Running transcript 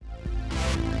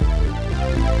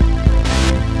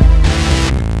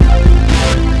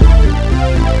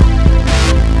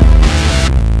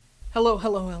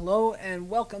Hello,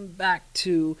 and welcome back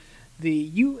to the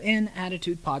UN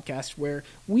Attitude podcast, where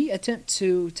we attempt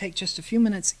to take just a few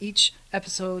minutes each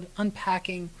episode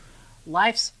unpacking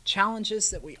life's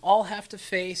challenges that we all have to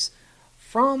face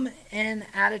from an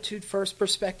attitude-first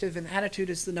perspective. And attitude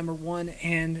is the number one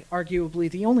and arguably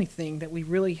the only thing that we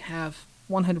really have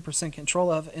 100%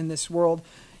 control of in this world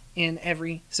in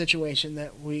every situation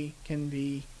that we can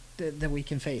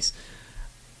face.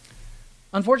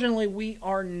 Unfortunately, we're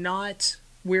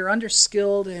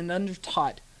underskilled and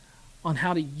undertaught on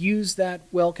how to use that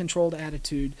well-controlled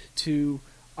attitude to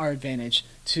our advantage,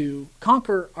 to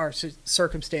conquer our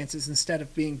circumstances instead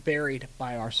of being buried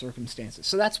by our circumstances.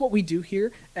 So that's what we do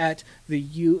here at the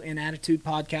You in Attitude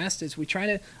podcast, is we try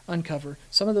to uncover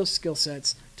some of those skill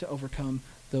sets to overcome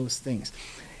those things.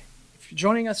 If you're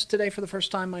joining us today for the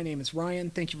first time, my name is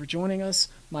Ryan. Thank you for joining us.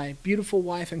 My beautiful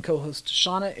wife and co-host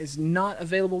Shauna is not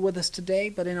available with us today,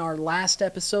 but in our last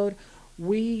episode,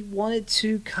 we wanted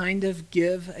to kind of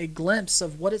give a glimpse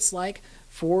of what it's like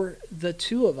for the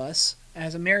two of us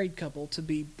as a married couple to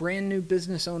be brand new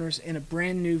business owners in a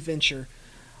brand new venture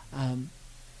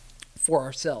for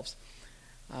ourselves.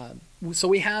 So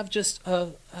we have just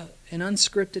an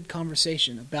unscripted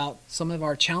conversation about some of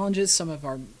our challenges, some of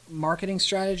our marketing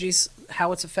strategies,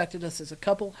 how it's affected us as a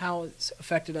couple, how it's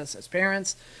affected us as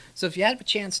parents. So if you had a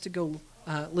chance to go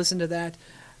listen to that,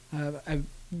 I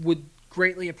would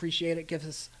greatly appreciate it. Give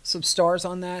us some stars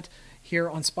on that here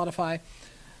on Spotify.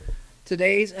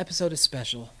 Today's episode is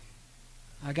special.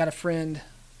 I got a friend,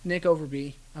 Nick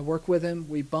Overbey. I work with him.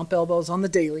 We bump elbows on the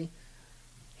daily.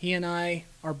 He and I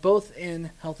are both in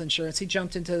health insurance. He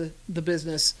jumped into the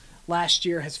business last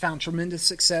year, has found tremendous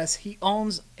success. He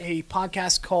owns a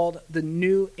podcast called The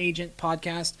New Agent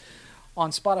Podcast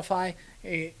on Spotify.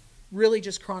 It really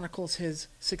just chronicles his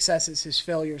successes, his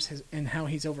failures, and how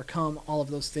he's overcome all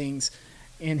of those things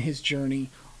in his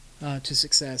journey to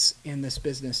success in this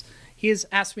business. He has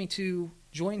asked me to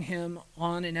join him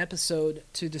on an episode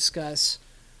to discuss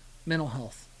mental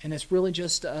health. And it's really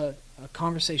just a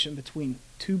conversation between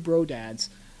two bro dads,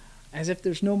 as if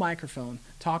there's no microphone,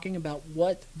 talking about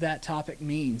what that topic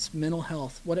means, mental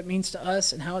health, what it means to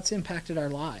us, and how it's impacted our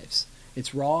lives.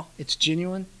 It's raw, it's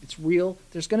genuine, it's real.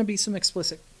 There's going to be some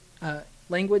explicit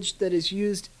language that is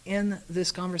used in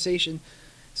this conversation.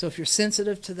 So if you're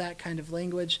sensitive to that kind of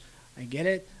language, I get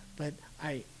it, but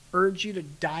I urge you to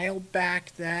dial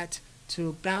back that to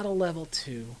about a level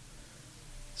 2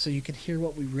 so you can hear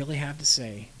what we really have to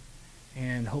say.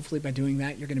 And hopefully by doing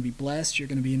that, you're going to be blessed, you're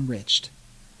going to be enriched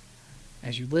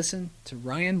as you listen to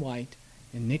Ryan White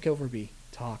and Nick Overbey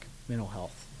talk mental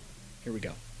health. Here we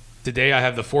go. Today I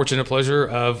have the fortunate pleasure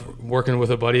of working with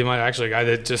a buddy of mine, actually a guy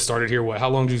that just started here. How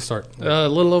long did you start? A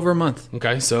little over a month.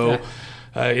 Okay, so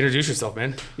introduce yourself,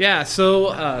 man. Yeah,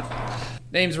 so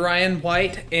name's Ryan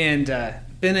White, and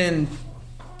been in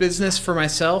business for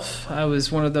myself. I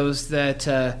was one of those that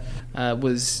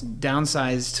was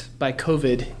downsized by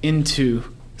COVID into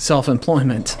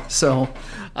self-employment. So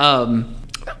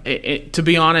to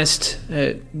be honest,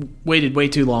 waited way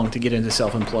too long to get into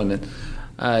self-employment.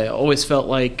 I always felt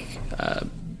like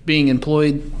being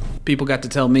employed, people got to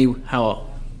tell me how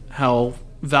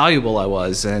valuable I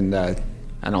was, and I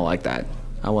don't like that.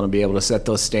 I want to be able to set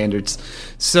those standards.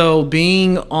 So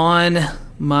being on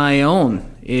my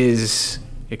own is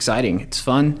exciting. It's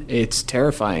fun. It's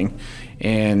terrifying.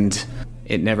 And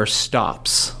it never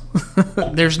stops.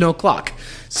 There's no clock.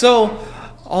 So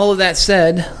all of that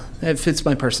said, that fits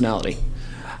my personality.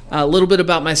 A little bit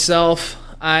about myself.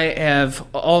 I have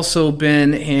also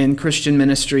been in Christian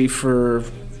ministry for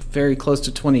very close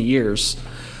to 20 years.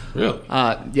 Really?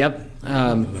 Yep.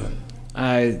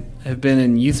 I have been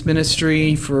in youth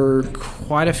ministry for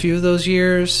quite a few of those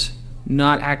years.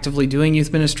 Not actively doing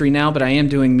youth ministry now, but I am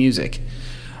doing music.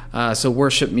 So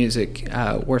worship music,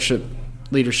 worship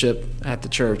leadership at the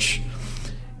church.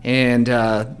 And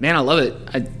man, I love it.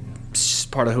 It's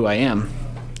just part of who I am.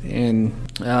 And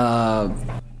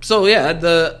so yeah,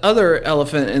 the other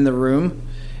elephant in the room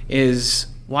is,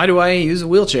 why do I use a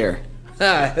wheelchair?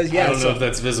 I don't know if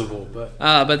that's visible,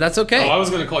 but that's okay. I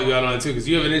was going to call you out on it too, because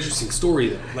you have an interesting story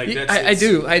though. Like I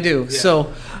do. Yeah.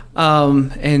 So,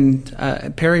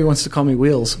 and Perry wants to call me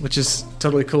Wheels, which is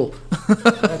totally cool.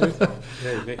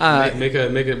 Hey, make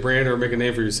a brand or make a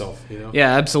name for yourself. You know?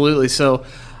 Yeah, absolutely. So,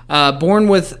 born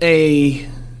with a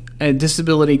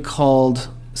disability called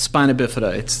spina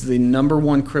bifida. It's the number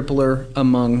one crippler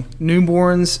among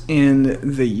newborns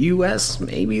in the U.S.,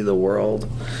 maybe the world,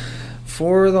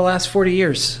 for the last 40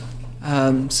 years.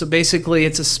 So basically,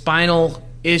 it's a spinal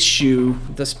issue.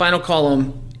 The spinal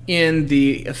column in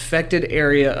the affected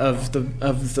area of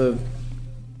the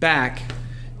back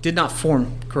did not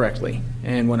form correctly.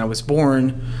 And when I was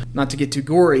born, not to get too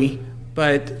gory,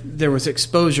 but there was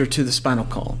exposure to the spinal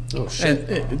column. Oh, shit.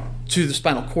 And, to the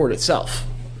spinal cord itself.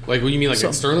 Like, what you mean, like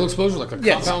external exposure? Like a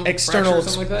compound external fracture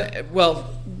or something like that? Well,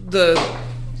 the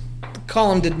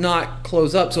column did not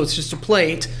close up, so it's just a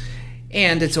plate,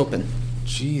 and it's open.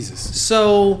 Jesus.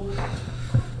 So,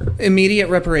 immediate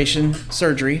reparation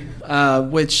surgery,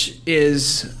 which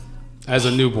is... As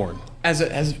a newborn.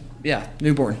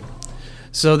 Newborn.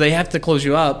 So they have to close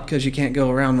you up because you can't go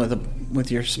around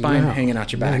with your spine hanging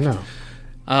out your back.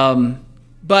 No.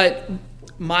 But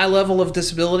my level of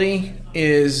disability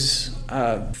is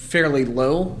fairly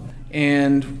low,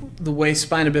 and the way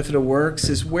spina bifida works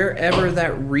is wherever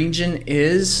that region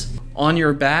is on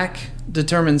your back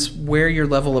determines where your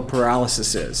level of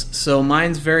paralysis is. So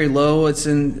mine's very low. It's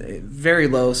in very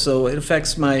low, so it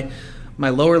affects my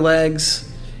lower legs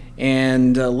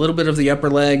and a little bit of the upper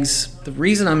legs. The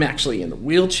reason I'm actually in the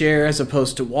wheelchair as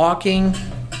opposed to walking,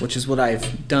 which is what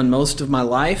I've done most of my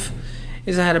life,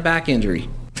 is I had a back injury.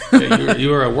 Yeah, you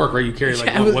were at work, right? You carried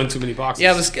one too many boxes.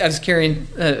 Yeah, I was carrying,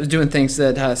 doing things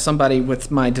that somebody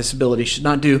with my disability should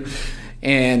not do,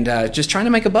 and just trying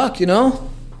to make a buck,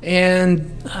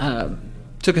 and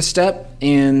took a step,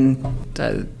 and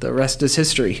the rest is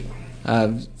history.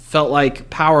 Felt like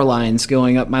power lines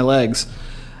going up my legs.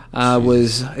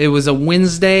 It was a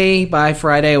Wednesday. By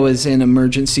Friday, I was in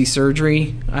emergency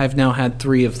surgery. I've now had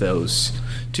 3 of those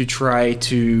to try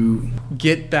to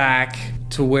get back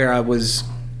to where I was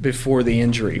before the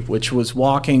injury, which was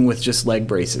walking with just leg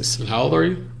braces. And how old are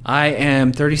you? I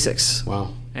am 36.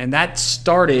 Wow. And that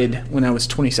started when I was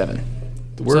 27.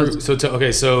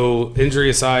 So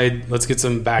injury aside, let's get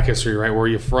some back history, right? Where are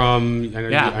you from?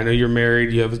 I know you're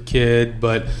married, you have a kid,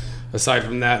 but aside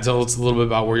from that, tell us a little bit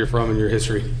about where you're from and your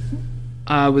history.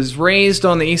 I was raised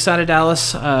on the east side of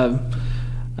Dallas,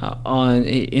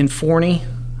 in Forney,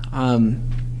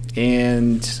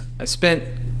 and I spent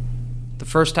the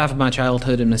first half of my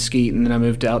childhood in Mesquite, and then I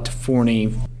moved out to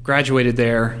Forney, graduated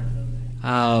there,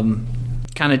 kind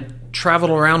of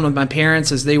traveled around with my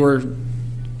parents as they were,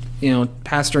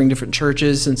 pastoring different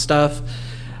churches and stuff,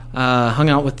 hung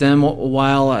out with them a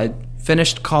while. I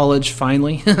finished college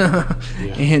finally,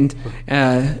 and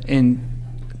in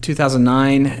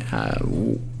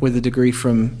 2009 with a degree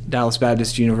from Dallas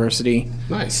Baptist University.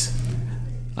 Nice.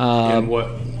 And what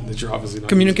that you're obviously not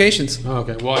communications. Using. Oh,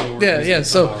 okay. Well, yeah.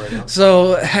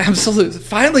 So absolutely,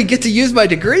 finally get to use my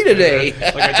degree today.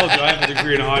 Like I told you, I have a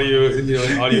degree in audio,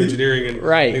 in audio engineering, and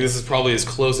right. I think this is probably as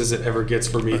close as it ever gets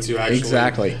for me to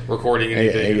actually recording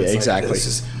anything. Exactly.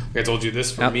 Like I told you,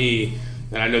 this for me,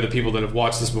 and I know the people that have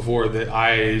watched this before, that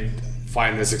I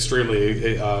find this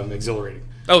extremely exhilarating.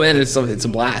 Oh, and it's a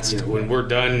blast. When we're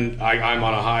done, I'm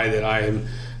on a high that I am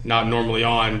not normally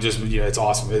on. Just it's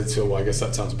awesome. I guess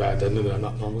that sounds bad, doesn't it? That I'm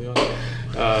not normally on.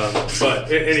 But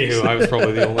anywho, I was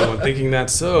probably the only one thinking that.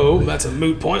 So that's a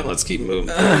moot point. Let's keep moving.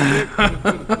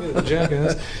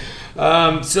 Jackass.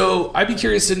 So I'd be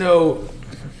curious to know.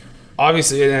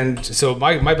 Obviously, and so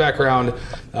my background,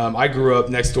 I grew up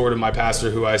next door to my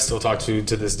pastor, who I still talk to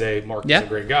this day. Mark is a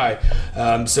great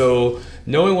guy. So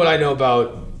knowing what I know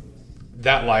about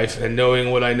that life and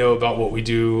knowing what I know about what we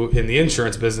do in the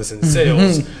insurance business and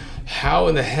sales, how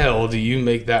in the hell do you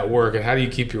make that work, and how do you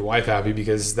keep your wife happy?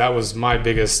 Because that was my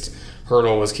biggest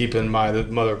hurdle, was keeping the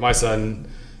mother of my son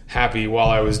happy while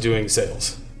I was doing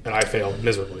sales, and I failed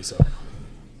miserably. So,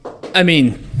 I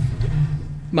mean,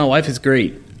 my wife is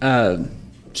great.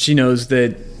 She knows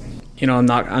that,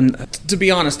 to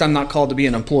be honest, I'm not called to be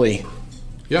an employee.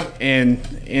 Yeah.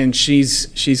 And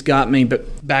she's got me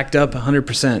backed up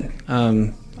 100%.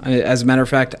 As a matter of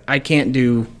fact, I can't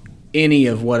do any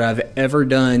of what I've ever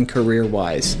done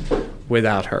career-wise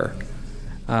without her.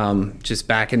 Just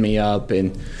backing me up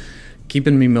and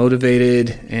keeping me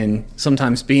motivated, and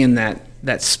sometimes being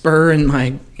that spur in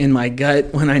my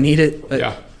gut when I need it. But,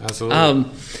 yeah, absolutely.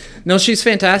 No, she's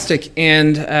fantastic,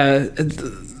 and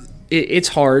it's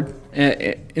hard.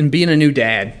 And being a new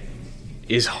dad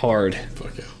is hard.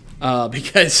 Fuck yeah.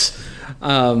 Because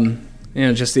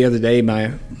just the other day,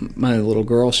 my little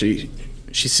girl, she's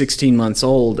 16 months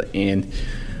old, and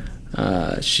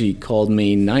she called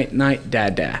me night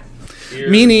dada.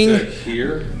 Meaning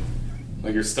here,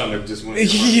 like your stomach just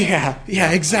went. Yeah,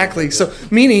 exactly. So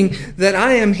meaning that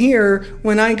I am here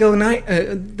when I go night,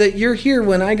 that you're here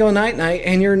when I go night,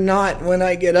 and you're not when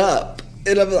I get up.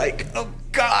 And I'm like, oh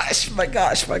gosh, my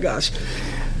gosh.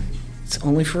 It's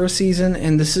only for a season,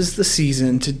 and this is the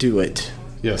season to do it.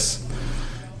 Yes.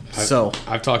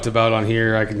 I've talked about on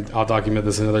here. I'll document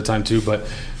this another time too. But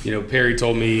Perry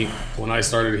told me when I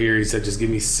started here, he said, just give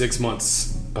me 6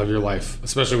 months of your life,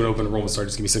 especially when open enrollment starts.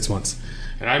 Just give me 6 months.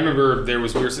 And I remember we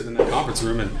were sitting in that conference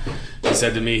room, and he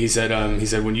said to me, he said,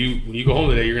 when you go home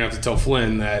today, you're gonna have to tell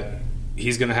Flynn that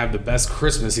he's gonna have the best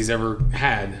Christmas he's ever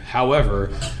had.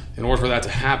 However, in order for that to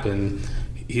happen,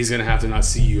 he's going to have to not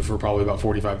see you for probably about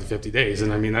 45 to 50 days.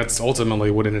 And I mean, that's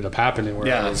ultimately what ended up happening,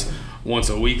 where I was once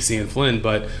a week seeing Flynn.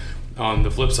 But on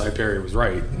the flip side, Perry was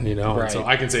right, Right. And so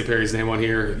I can say Perry's name on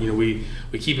here. We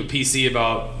keep it PC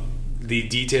about the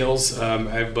details,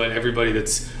 but everybody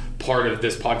that's part of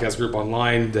this podcast group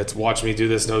online that's watched me do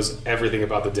this knows everything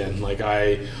about the Den. Like,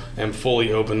 I am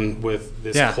fully open with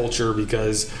this culture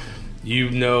because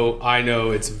I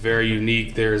know it's very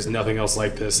unique. There's nothing else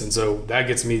like this. And so that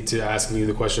gets me to asking you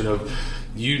the question of,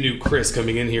 you knew Chris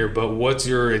coming in here, but what's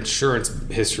your insurance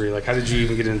history? Like, how did you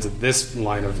even get into this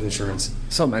line of insurance?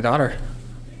 So my daughter,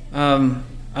 I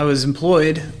was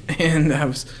employed, and I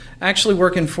was actually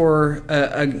working for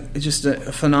just a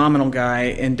phenomenal guy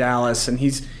in Dallas. And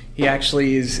he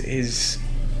actually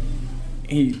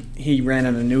he ran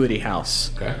an annuity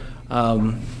house. Okay.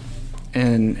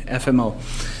 And FMO.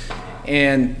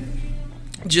 And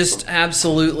just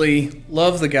absolutely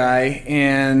love the guy.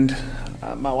 And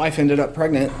my wife ended up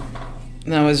pregnant,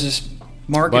 and I was just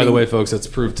marketing. By the way, folks, that's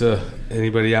proof to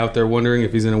anybody out there wondering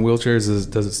if he's in a wheelchair. Does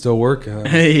it still work?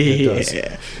 It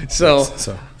does. So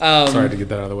sorry to get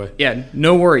that out of the way. Yeah,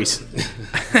 no worries.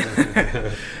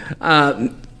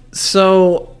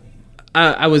 So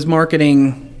I was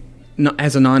marketing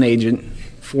as a non-agent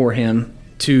for him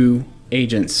to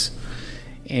agents,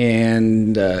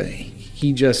 and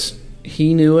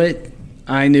he knew it.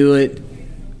 I knew it.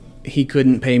 He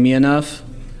couldn't pay me enough.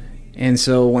 And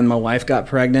so when my wife got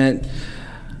pregnant,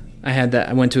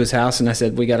 I went to his house and I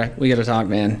said, we gotta talk,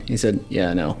 man. He said,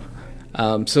 yeah, no.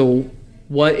 So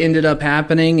what ended up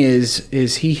happening is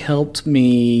he helped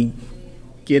me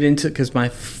get into, because my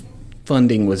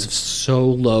funding was so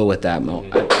low at that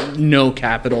moment. No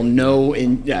capital,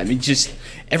 just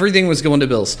everything was going to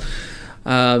bills.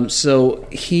 So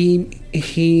he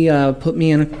put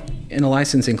me in a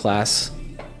licensing class,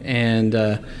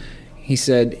 and he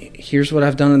said, here's what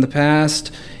I've done in the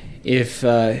past. If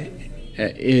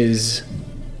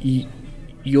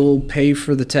you'll pay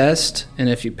for the test, and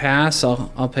if you pass,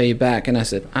 I'll pay you back. And I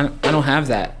said, I don't have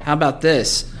that. How about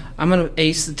this? I'm going to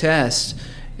ace the test,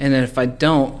 and then if I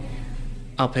don't,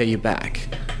 I'll pay you back.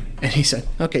 And he said,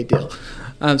 okay, deal.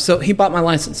 So he bought my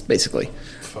license, basically.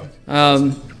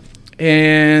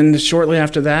 And shortly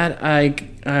after that,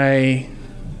 I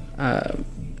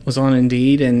was on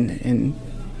Indeed and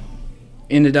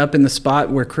ended up in the spot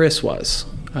where Chris was,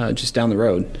 just down the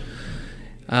road,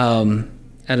 at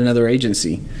another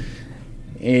agency.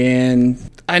 And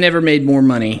I never made more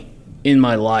money in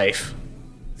my life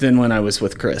than when I was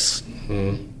with Chris.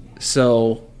 Mm-hmm.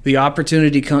 So the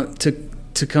opportunity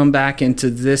to come back into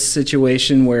this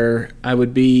situation where I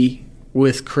would be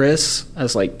with Chris, I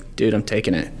was like, dude, I'm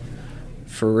taking it.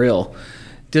 For real.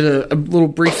 Did a little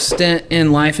brief stint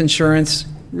in life insurance,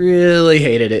 really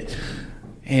hated it,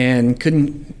 and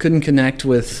couldn't connect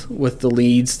with the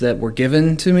leads that were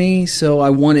given to me. So I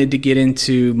wanted to get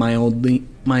into my own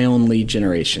lead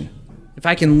generation. If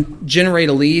I can generate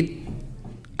a lead,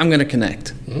 I'm going to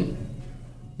connect. Mm-hmm.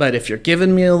 But if you're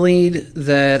giving me a lead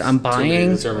that I'm buying,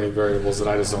 there's so many variables that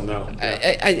I just don't know.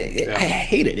 I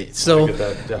hated it. So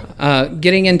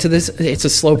getting into this, it's a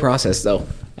slow process though.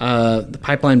 The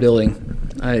pipeline building,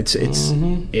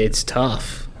 it's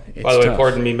tough. By the way,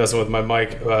 pardon me messing with my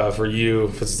mic for you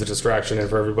if it's a distraction, and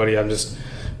for everybody, this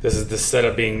is the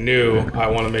setup being new. I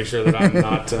want to make sure that I'm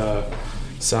not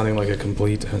sounding like a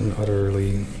complete and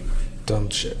utterly dumb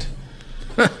shit.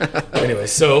 Anyway,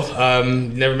 so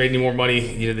never made any more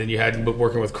money than you had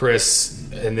working with Chris,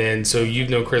 and then so you've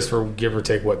known Chris for give or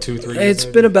take 2-3 years? It's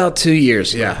been about 2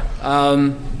 years, yeah.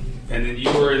 And then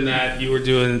you were in that you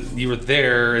were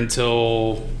there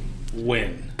until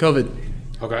when? COVID.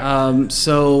 Okay.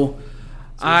 So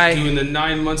in the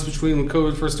 9 months between when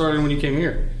COVID first started and when you came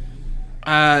here?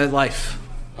 Life.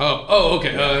 Oh,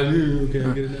 okay. Okay,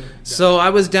 I get it now. So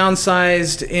I was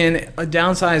downsized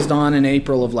in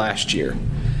April of last year.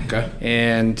 Okay.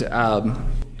 And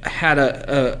had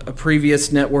a previous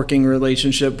networking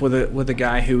relationship with a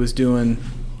guy who was doing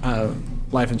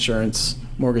life insurance,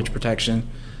 mortgage protection.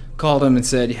 Called him and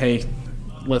said, "Hey,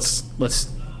 let's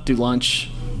do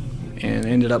lunch," and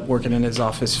ended up working in his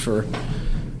office for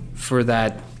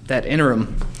that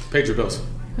interim. Paid your bills.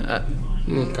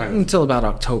 Until about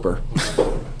October.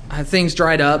 Things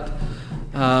dried up.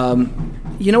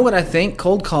 You know what I think?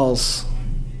 Cold calls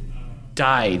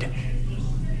died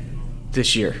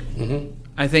this year. Mm-hmm.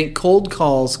 I think cold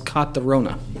calls caught the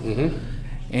Rona. Mm-hmm.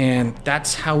 And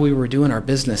that's how we were doing our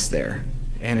business there.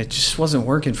 And it just wasn't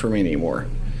working for me anymore.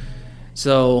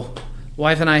 So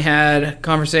wife and I had a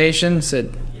conversation,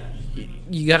 said,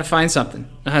 you got to find something.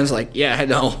 And I was like, yeah, I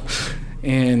know.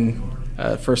 And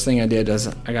first thing I did was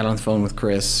I got on the phone with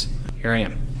Chris. Here I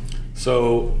am.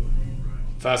 So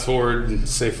fast forward,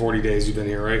 say 40 days you've been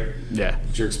here, right? Yeah.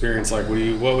 What's your experience like?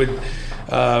 What would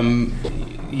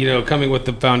coming with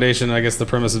the foundation, I guess the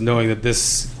premise of knowing that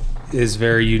this is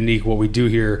very unique, what we do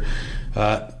here,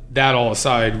 that all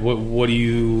aside, what are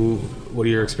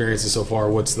your experiences so far?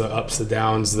 What's the ups, the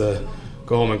downs, the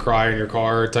go home and cry in your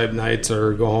car type nights,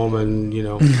 or go home and,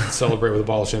 celebrate with a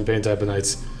bottle of champagne type of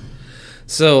nights?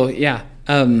 So, yeah.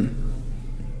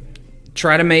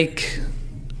 Try to make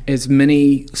as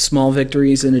many small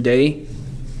victories in a day.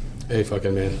 Hey,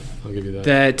 fucking man. I'll give you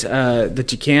that.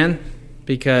 That you can,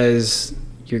 because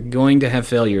you're going to have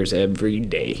failures every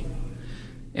day.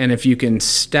 And if you can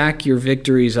stack your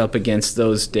victories up against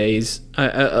those days,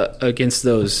 against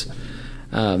those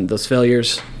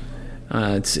failures,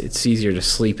 it's easier to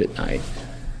sleep at night.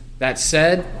 That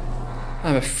said,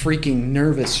 I'm a freaking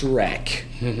nervous wreck.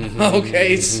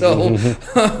 Okay, so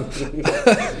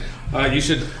you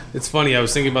should. It's funny. I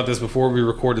was thinking about this before we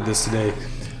recorded this today.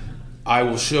 I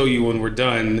will show you when we're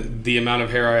done the amount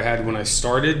of hair I had when I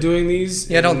started doing these.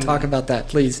 Yeah, don't talk about that,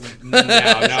 please. now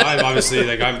I'm obviously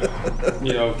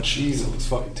jeez, it looks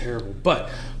fucking terrible. But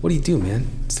what do you do, man?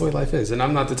 It's the way life is. And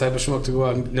I'm not the type of schmuck to go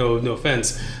out and, no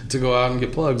offense, to go out and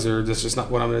get plugs, or that's just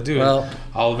not what I'm going to do. Well,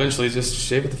 I'll eventually just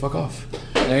shave it the fuck off.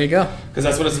 There you go. Because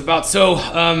that's what it's about. So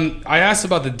I asked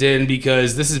about the den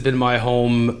because this has been my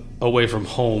home away from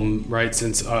home, right,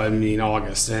 since,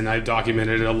 August. And I've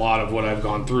documented a lot of what I've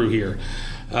gone through here.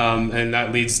 And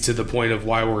that leads to the point of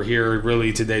why we're here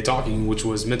really today talking, which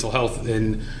was mental health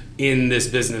in this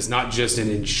business, not just in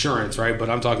insurance, right? But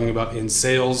I'm talking about in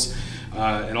sales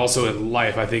and also in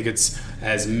life. I think it's,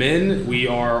 as men, we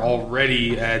are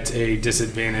already at a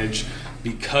disadvantage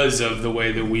because of the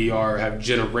way that we have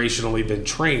generationally been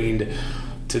trained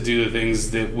to do the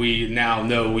things that we now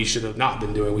know we should have not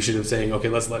been doing. We should have saying, okay,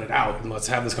 let's let it out and let's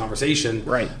have this conversation,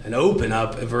 right, and open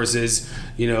up, versus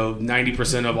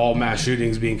 90% of all mass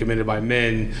shootings being committed by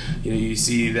men. You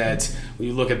see that when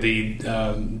you look at the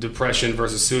depression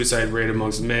versus suicide rate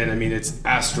amongst men, it's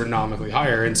astronomically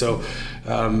higher. And so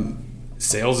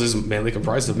sales is mainly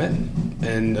comprised of men,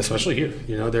 and especially here.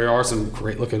 There are some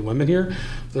great looking women here.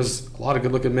 There's a lot of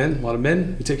good looking men, a lot of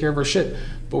men who take care of our shit,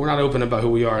 but we're not open about who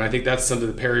we are. And I think that's something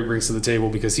that Perry brings to the table,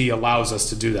 because he allows us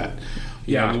to do that.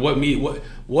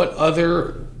 What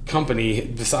other company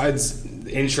besides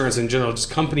insurance in general, just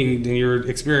company in your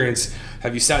experience,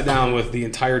 have you sat down with the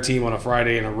entire team on a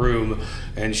Friday in a room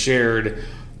and shared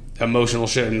emotional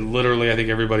shit, and literally I think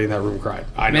everybody in that room cried?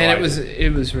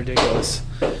 It was ridiculous.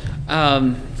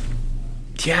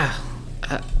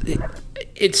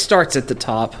 It starts at the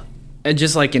top,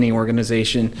 just like any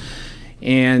organization.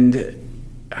 And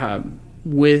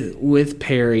with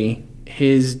Perry,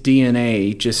 his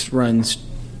DNA just runs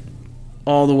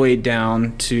all the way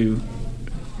down to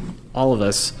all of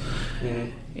us. Mm-hmm.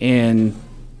 And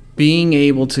being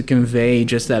able to convey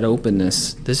just that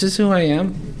openness. This is who I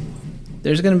am.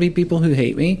 There's going to be people who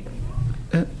hate me.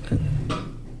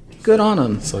 Good on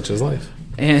them. Such is life.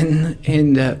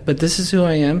 But this is who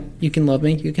I am. You can love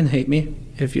me. You can hate me.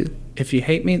 If you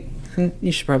hate me, then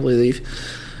you should probably leave.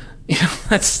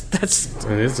 That's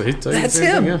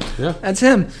him. Yeah. That's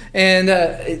him. And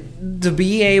to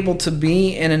be able to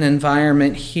be in an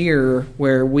environment here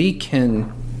where we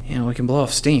can blow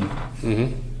off steam.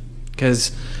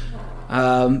 Because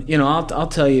I'll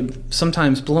tell you,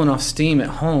 sometimes blowing off steam at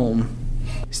home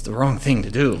is the wrong thing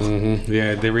to do. Mm-hmm.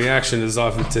 Yeah, the reaction is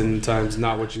oftentimes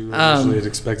not what you initially had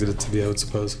expected it to be, I would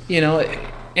suppose.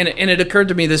 And it occurred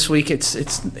to me this week,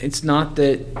 it's not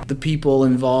that the people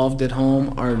involved at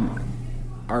home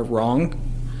are wrong.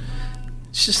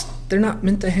 It's just they're not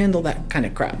meant to handle that kind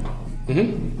of crap.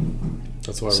 Mm-hmm.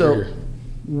 That's why we're here.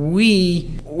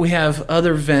 We have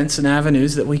other vents and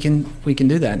avenues that we can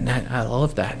do that, and I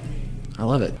love that. I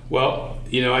love it. Well,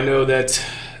 I know that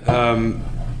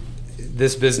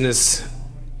this business,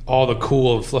 all the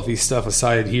cool and fluffy stuff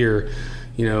aside here,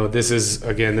 we're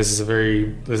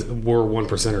one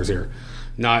percenters here.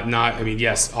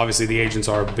 Yes, obviously the agents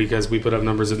are, because we put up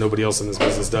numbers that nobody else in this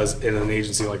business does in an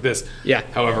agency like this. Yeah.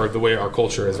 However, the way our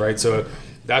culture is, right? So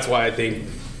that's why I think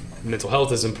mental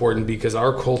health is important, because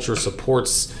our culture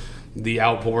supports the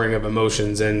outpouring of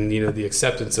emotions and, the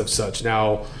acceptance of such.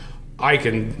 Now, I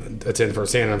can attend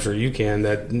firsthand, I'm sure you can,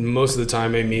 that most of the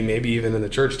time, maybe even in the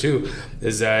church too,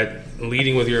 is that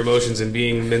leading with your emotions and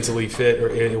being mentally fit, or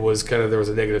it was kind of, there was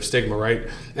a negative stigma, right?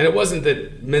 And it wasn't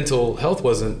that mental health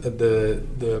wasn't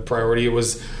the priority, it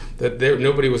was that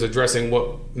nobody was addressing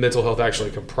what mental health actually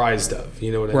comprised of.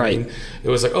 You know what I mean? It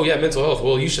was like, oh yeah, mental health.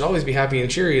 Well, you should always be happy and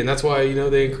cheery, and that's why, you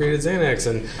know, they created Xanax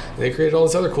and they created all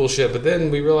this other cool shit. But then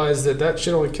we realized that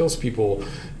shit only kills people,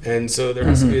 and so there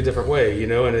has to be a different way, you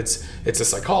know. And it's a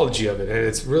psychology of it, and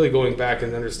it's really going back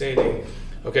and understanding.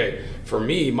 Okay, for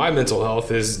me, my mental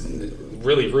health is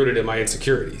really rooted in my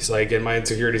insecurities, like in my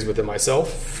insecurities within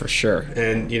myself. For sure.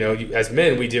 And, you know, as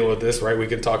men, we deal with this, right? We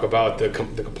can talk about the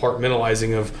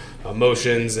compartmentalizing of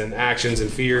emotions and actions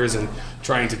and fears and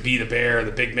trying to be the bear,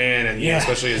 the big man, and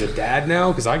especially as a dad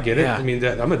now, because I get it. I mean,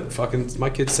 my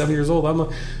kid's 7 years old.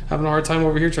 I'm having a hard time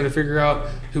over here trying to figure out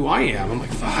who I am. I'm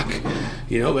like, fuck,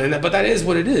 you know. But that is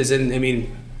what it is. And I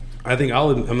mean, I think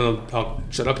I'll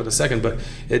shut up in a second. But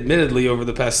admittedly, over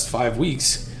the past 5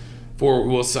 weeks.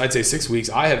 I'd say 6 weeks,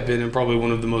 I have been in probably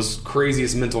one of the most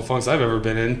craziest mental funks I've ever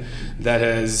been in that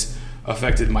has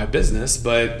affected my business.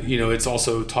 But, you know, it's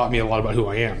also taught me a lot about who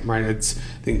I am, right? I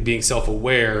think being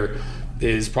self-aware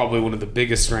is probably one of the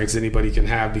biggest strengths anybody can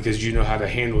have, because you know how to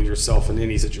handle yourself in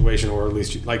any situation, or at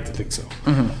least you'd like to think so.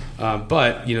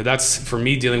 But, you know, that's, for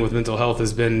me, dealing with mental health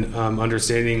has been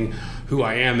understanding who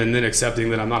I am, and then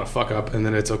accepting that I'm not a fuck up, and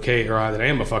then it's okay, or that I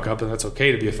am a fuck up, and that's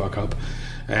okay to be a fuck up.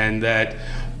 And that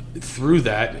through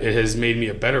that, it has made me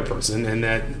a better person, and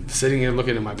that sitting here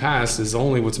looking at my past is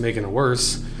only what's making it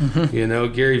worse. You know,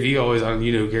 Gary Vee always,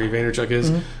 you know who Gary Vaynerchuk is?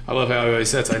 I love how he always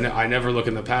says, I never look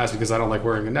in the past because I don't like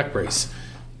wearing a neck brace.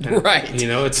 And, you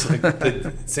know, it's like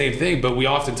the same thing, but we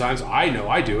oftentimes, I know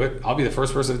I do it. I'll be the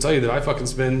first person to tell you that I fucking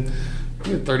spend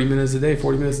 30 minutes a day,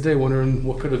 40 minutes a day wondering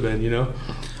what could have been, you know?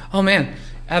 Oh man,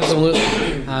 absolutely.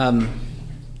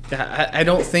 I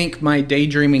don't think my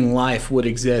daydreaming life would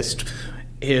exist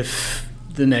if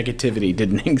the negativity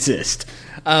didn't exist.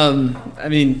 I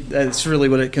mean, that's really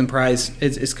what it's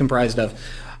comprised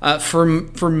of.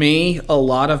 For me, a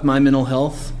lot of my mental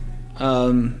health,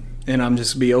 and I'm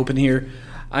just be open here,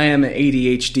 I am an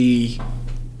ADHD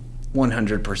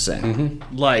 100%.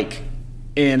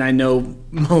 And I know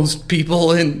most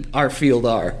people in our field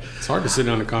are. It's hard to sit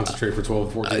down and concentrate for 12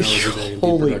 to 14 hours a day and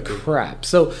holy be productive. Crap.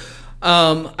 So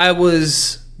I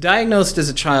was diagnosed as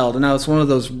a child, and I was one of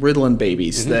those Ritalin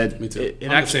babies that me too.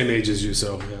 I'm the same age as you,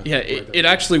 so it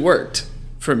actually worked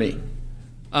for me.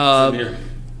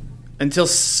 Until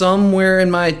somewhere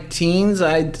in my teens,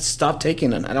 I stopped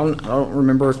taking it. I don't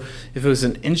remember if it was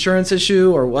an insurance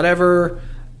issue or whatever.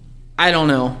 I don't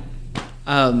know.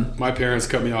 My parents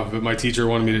cut me off of it. My teacher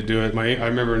wanted me to do it. I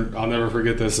remember, I'll never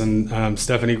forget this. And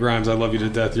Stephanie Grimes, I love you to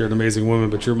death. You're an amazing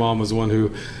woman. But your mom was the one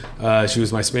who, she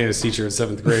was my Spanish teacher in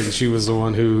 7th grade. And she was the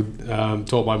one who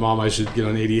told my mom I should get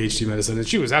on ADHD medicine. And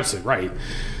she was absolutely right.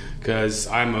 Because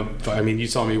you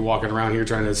saw me walking around here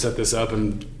trying to set this up,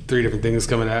 and 3 different things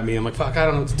coming at me. I'm like, fuck, I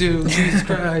don't know what to do. Jesus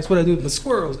Christ, what do I do with the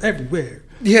squirrels everywhere?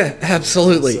 Yeah,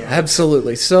 absolutely.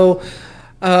 Absolutely. So,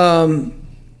 went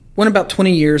about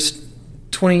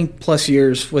 20 plus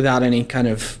years without any kind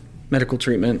of medical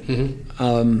treatment.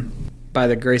 By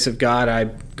the grace of God, I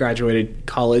graduated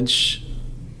college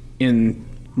in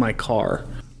my car.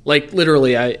 Like,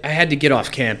 literally, I had to get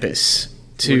off campus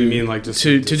to, what do you mean, like just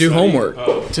to do homework.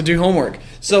 To do homework.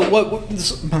 So what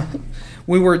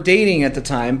we were dating at the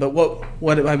time, but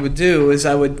what I would do is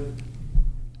I would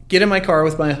get in my car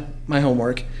with my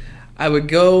homework. I would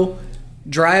go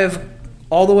drive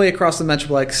all the way across the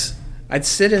Metroplex. I'd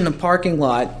sit in the parking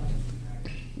lot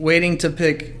waiting to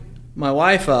pick my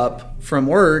wife up from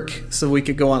work so we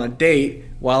could go on a date.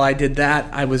 While I did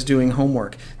that, I was doing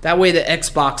homework. That way the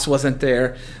Xbox wasn't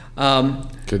there.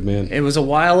 Good man. It was a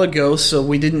while ago, so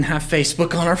we didn't have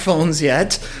Facebook on our phones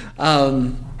yet. How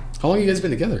long have you guys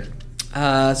been together?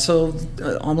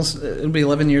 Almost, it'll be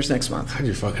 11 years next month. God,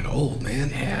 you're fucking old, man.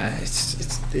 Yeah,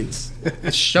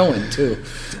 it's showing too.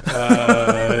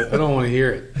 I don't want to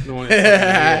hear it.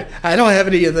 I don't have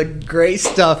any of the gray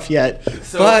stuff yet,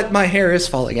 but my hair is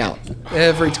falling out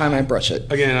every time I brush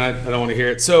it. Again, I don't want to hear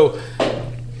it. So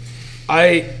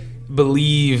I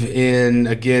believe in,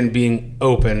 again, being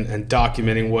open and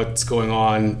documenting what's going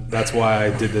on. That's why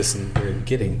I did this in the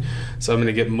beginning. So I'm going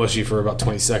to get mushy for about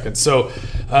 20 seconds. So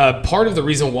part of the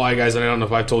reason why, guys, and I don't know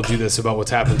if I've told you this about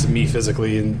what's happened to me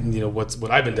physically and, you know,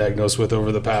 what I've been diagnosed with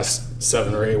over the past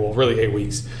 7 or 8, well, really 8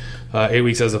 weeks. 8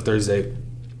 weeks as of Thursday.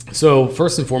 So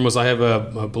first and foremost, I have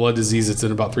a blood disease that's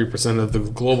in about 3% of the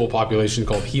global population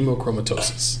called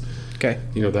hemochromatosis. Okay.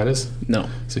 You know what that is? No.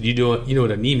 So you know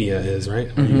what anemia is, right?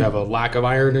 Mm-hmm. You have a lack of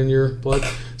iron in your blood.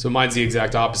 So mine's the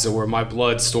exact opposite, where my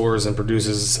blood stores and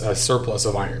produces a surplus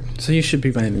of iron. So you should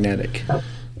be magnetic.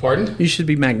 Pardon? You should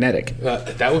be magnetic.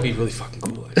 That would be really fucking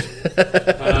cool.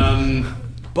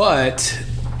 But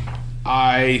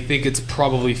I think it's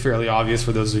probably fairly obvious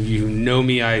for those of you who know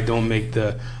me. I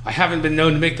haven't been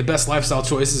known to make the best lifestyle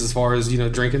choices as far as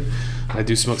drinking. I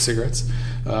do smoke cigarettes.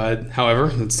 However,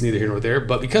 that's neither here nor there.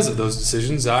 But because of those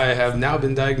decisions, I have now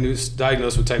been diagnosed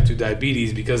with type 2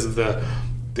 diabetes because of the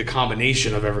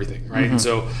combination of everything, right? And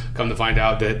so come to find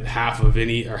out that half of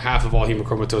all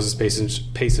hemochromatosis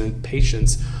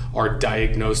patients are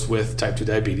diagnosed with type 2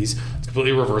 diabetes. It's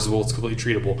completely reversible. It's completely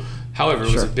treatable. However,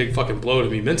 it was a big fucking blow to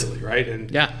me mentally, right? And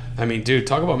yeah, I mean, dude,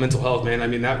 talk about mental health, man. I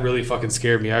mean, that really fucking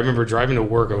scared me. I remember driving to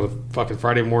work on a fucking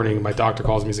Friday morning, and my doctor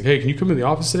calls me. He's like, "Hey, can you come in the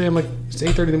office today?" I'm like, "It's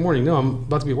 8:30 in the morning." "No, I'm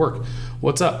about to be at work."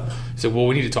 "What's up?" He said, "Well,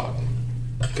 we need to talk."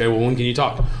 "Okay, well, when can you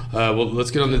talk?" Well,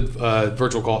 let's get on the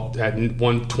virtual call at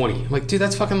 1:20. I'm like, "Dude,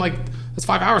 that's fucking that's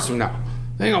 5 hours from now.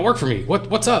 That ain't gonna work for me.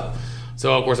 What's up?"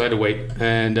 So, of course, I had to wait.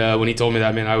 And when he told me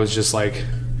that, man, I was just like,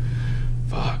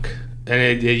 fuck.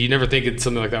 And you never think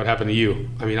something like that would happen to you.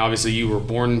 I mean, obviously, you were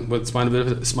born with spina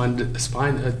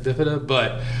bifida,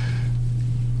 but,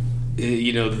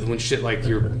 when shit like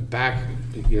your back,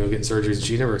 getting surgeries,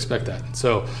 you never expect that.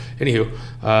 So, anywho,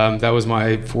 that was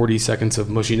my 40 seconds of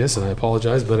mushiness, and I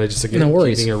apologize, but I just, again,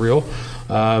 keeping it real.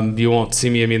 You won't see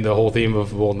me, the whole theme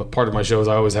of, part of my show is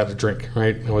I always had a drink,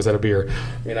 right? I always had a beer.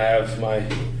 I have my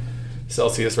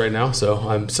Celsius right now, so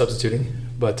I'm substituting.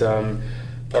 But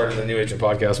part of the New Agent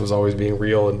podcast was always being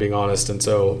real and being honest, and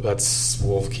so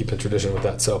we'll keep in tradition with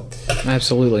that. So,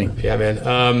 absolutely. Yeah,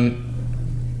 man.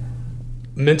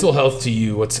 Mental health to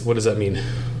you, what does that mean?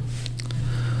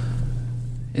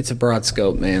 It's a broad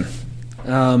scope, man.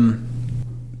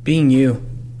 Being you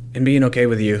and being okay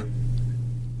with you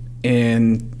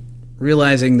and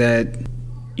realizing that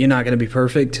you're not going to be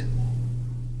perfect,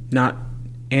 not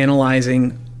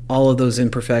analyzing all of those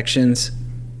imperfections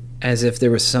as if there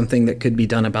was something that could be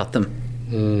done about them.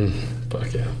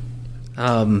 Fuck yeah.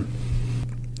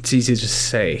 It's easy to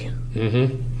say.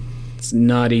 Mm-hmm. It's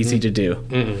not easy to do.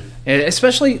 Mm-hmm. And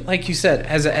especially, like you said,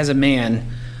 as a man,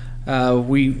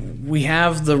 we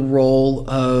have the role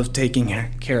of taking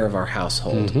care of our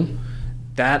household. Mm-hmm.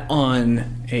 That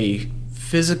on a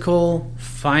physical,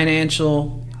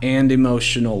 financial, and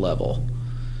emotional level.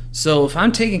 So if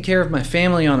I'm taking care of my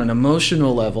family on an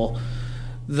emotional level,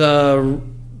 the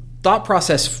thought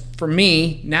process for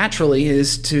me naturally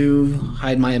is to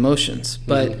hide my emotions.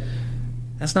 But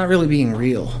that's not really being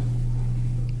real.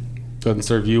 Doesn't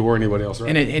serve you or anybody else, right?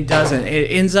 And it doesn't.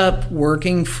 It ends up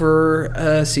working for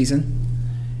a season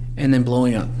and then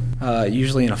blowing up,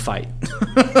 usually in a fight,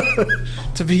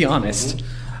 to be honest.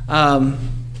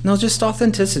 No, just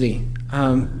authenticity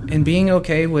and being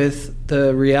okay with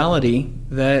the reality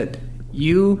that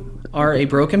you are a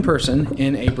broken person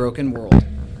in a broken world.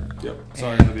 Yep.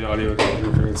 Sorry for the audio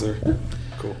interference there.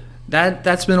 Cool.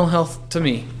 That's mental health to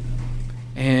me.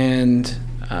 And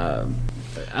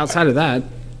outside of that,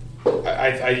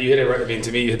 you hit it right.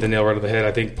 To me, you hit the nail right on the head.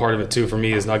 I think part of it too for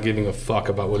me is not giving a fuck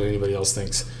about what anybody else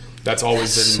thinks. That's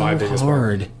always been my biggest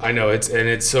part. I know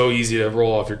it's so easy to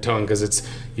roll off your tongue because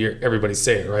everybody's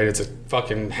saying it, right? It's a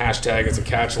fucking hashtag, it's a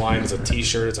catch line, it's a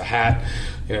t-shirt, it's a hat.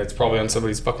 It's probably on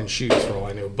somebody's fucking shoes for all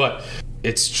I know. But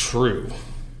it's true.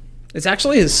 It's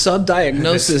actually a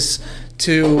subdiagnosis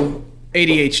to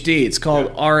ADHD. It's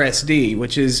called RSD,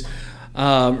 which is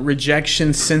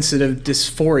rejection sensitive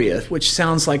dysphoria, which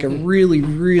sounds like a really,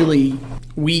 really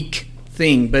weak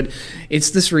thing, but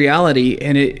it's this reality,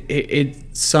 and it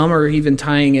some are even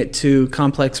tying it to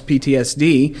complex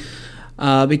PTSD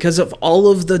because of all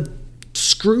of the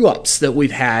screw ups that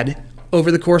we've had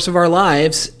over the course of our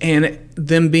lives, and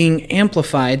them being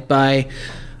amplified by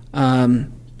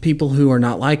people who are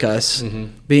not like us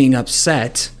being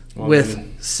upset with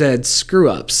said screw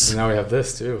ups. And now we have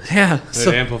this too. Yeah, it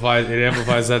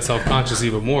amplifies that self conscious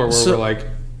even more. Where we're like,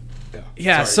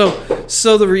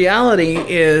 So the reality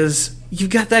is you've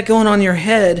got that going on in your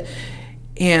head,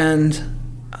 and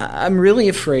I'm really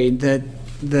afraid that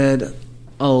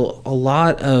a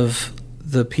lot of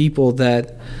the people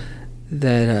that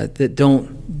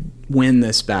don't win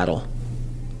this battle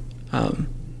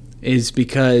is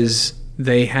because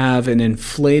they have an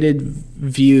inflated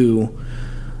view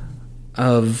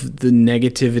of the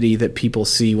negativity that people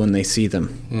see when they see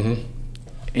them.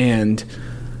 And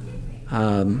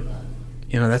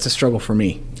that's a strgle for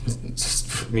me.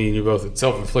 Me and you both. It's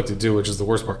self-inflicted too, which is the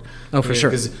worst part. Oh, for sure.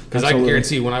 Because I can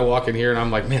guarantee when I walk in here and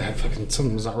I'm like, man,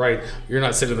 something's not right. You're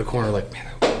not sitting in the corner like, man,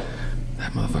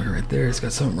 that motherfucker right there has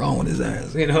got something wrong with his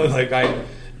ass.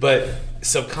 But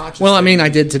subconsciously. Well, I mean, I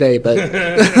did today, but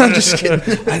I'm just kidding.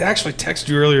 I actually texted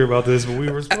you earlier about this, but we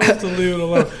were supposed to leave it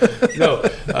alone. No,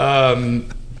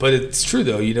 but it's true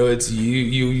though. It's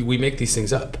we make these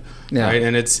things up, right?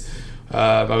 And it's.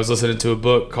 I was listening to a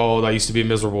book called "I Used to Be a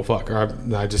Miserable Fuck."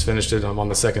 I just finished it. I'm on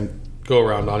the second go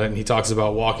around on it, and he talks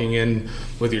about walking in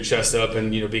with your chest up and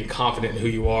being confident in who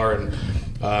you are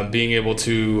and being able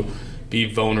to be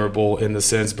vulnerable in the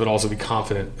sense, but also be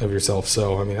confident of yourself.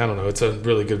 So, I mean, I don't know. It's a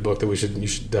really good book that you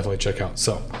should definitely check out.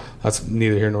 So that's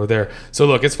neither here nor there. So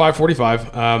look, it's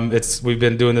 5:45. We've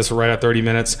been doing this for right at 30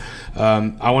 minutes.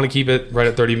 I want to keep it right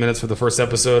at 30 minutes for the first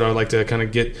episode. I'd like to kind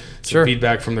of get some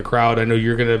feedback from the crowd. I know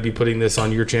you're going to be putting this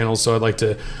on your channel, so I'd like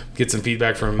to get some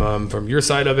feedback from your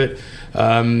side of it.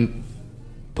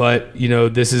 But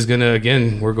this is gonna,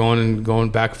 again, we're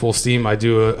going back full steam. I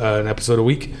do an episode a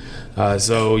week,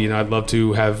 so I'd love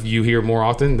to have you here more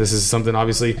often. This is something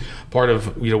obviously part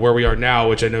of where we are now,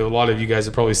 which I know a lot of you guys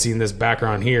have probably seen this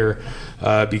background here,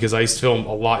 because I used to film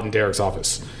a lot in Derek's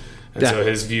office, and so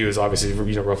his view is obviously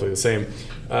roughly the same.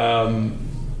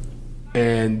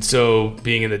 And so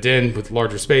being in the den with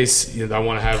larger space, I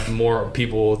want to have more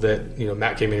people that,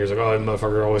 Matt came in here, he was like, oh, that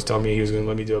motherfucker always told me he was going to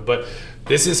let me do it. But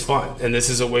this is fun, and this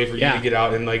is a way for you to get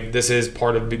out, and this is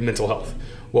part of mental health,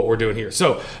 what we're doing here.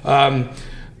 So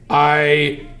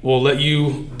I will let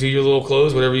you do your little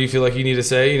close, whatever you feel like you need to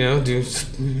say, do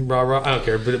rah, rah. I don't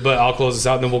care, but I'll close this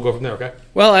out, and then we'll go from there, okay?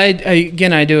 Well, I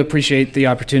do appreciate the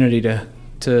opportunity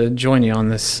to join you on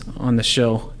this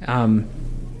show. Man,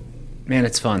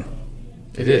 it's fun.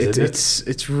 It is.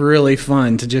 It's really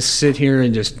fun to just sit here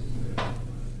and just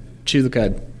chew the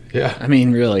cud. Yeah. I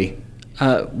mean, really,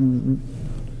 don't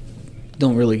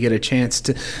really get a chance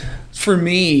to. For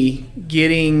me,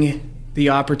 getting the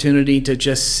opportunity to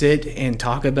just sit and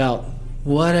talk about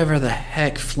whatever the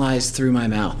heck flies through my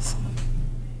mouth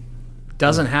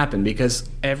doesn't happen, because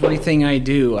everything I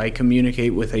do, I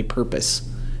communicate with a purpose.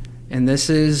 And this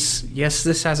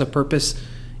has a purpose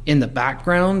in the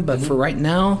background, but for right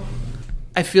now,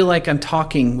 I feel like I'm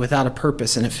talking without a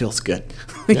purpose, and it feels good.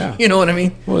 Yeah. You know what I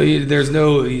mean? Well, there's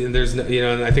no, and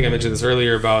I think I mentioned this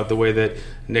earlier about the way that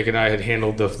Nick and I had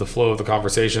handled the flow of the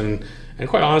conversation. And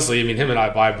quite honestly, I mean, him and I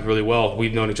vibe really well.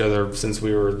 We've known each other since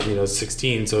we were,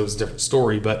 16, so it was a different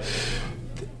story. But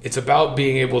it's about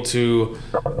being able to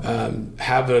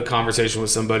have a conversation with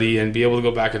somebody and be able to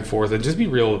go back and forth and just be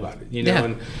real about it,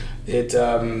 and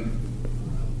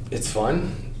it's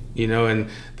fun. And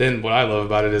then what I love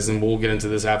about it is, and we'll get into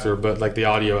this after, but like the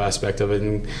audio aspect of it,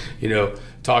 and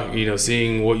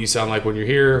seeing what you sound like when you're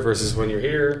here versus when you're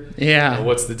here. Yeah.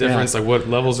 What's the difference? Like what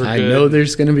levels are good? I know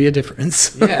there's going to be a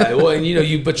difference. Yeah. Well, and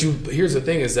here's the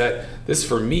thing is that this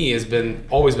for me has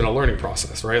always been a learning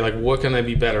process, right? Like what can I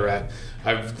be better at?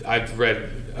 I've read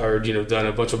or done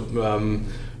a bunch of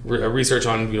research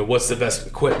on what's the best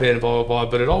equipment, blah blah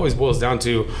blah, but it always boils down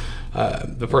to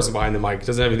the person behind the mic. It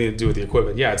doesn't have anything to do with the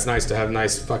equipment. Yeah, it's nice to have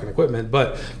nice fucking equipment,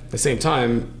 but at the same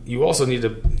time, you also need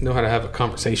to know how to have a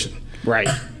conversation. Right.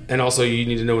 And also you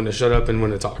need to know when to shut up and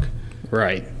when to talk.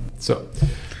 Right. So,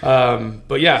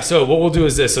 but yeah, so what we'll do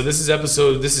is this. So this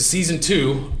is season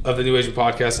 2 of the New Agent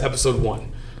Podcast, episode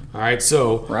 1. All right.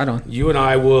 So right on. You and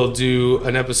I will do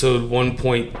an episode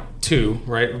 1.2,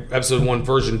 right? Episode 1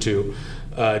 version 2.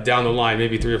 Down the line,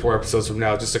 maybe 3 or 4 episodes from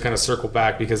now, just to kind of circle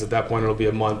back, because at that point it'll be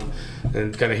a month,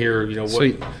 and kind of hear what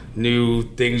Sweet. new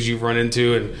things you've run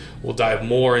into, and we'll dive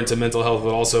more into mental health,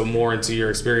 but also more into your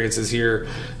experiences here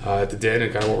at the den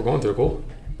and kind of what we're going through. Cool.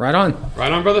 Right on,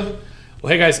 brother.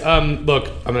 Well, hey guys, look,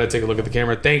 I'm gonna take a look at the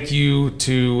camera. Thank you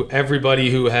to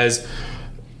everybody who has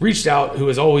reached out, who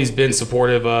has always been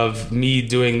supportive of me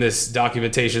doing this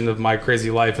documentation of my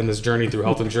crazy life and this journey through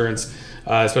health insurance.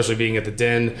 Especially being at the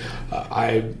den.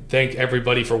 I thank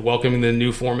everybody for welcoming the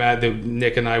new format that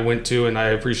Nick and I went to, and I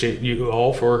appreciate you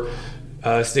all for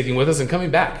sticking with us and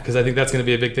coming back, because I think that's going to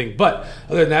be a big thing. But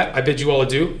other than that, I bid you all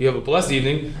adieu. You have a blessed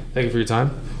evening. Thank you for your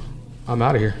time. I'm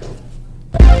out of here.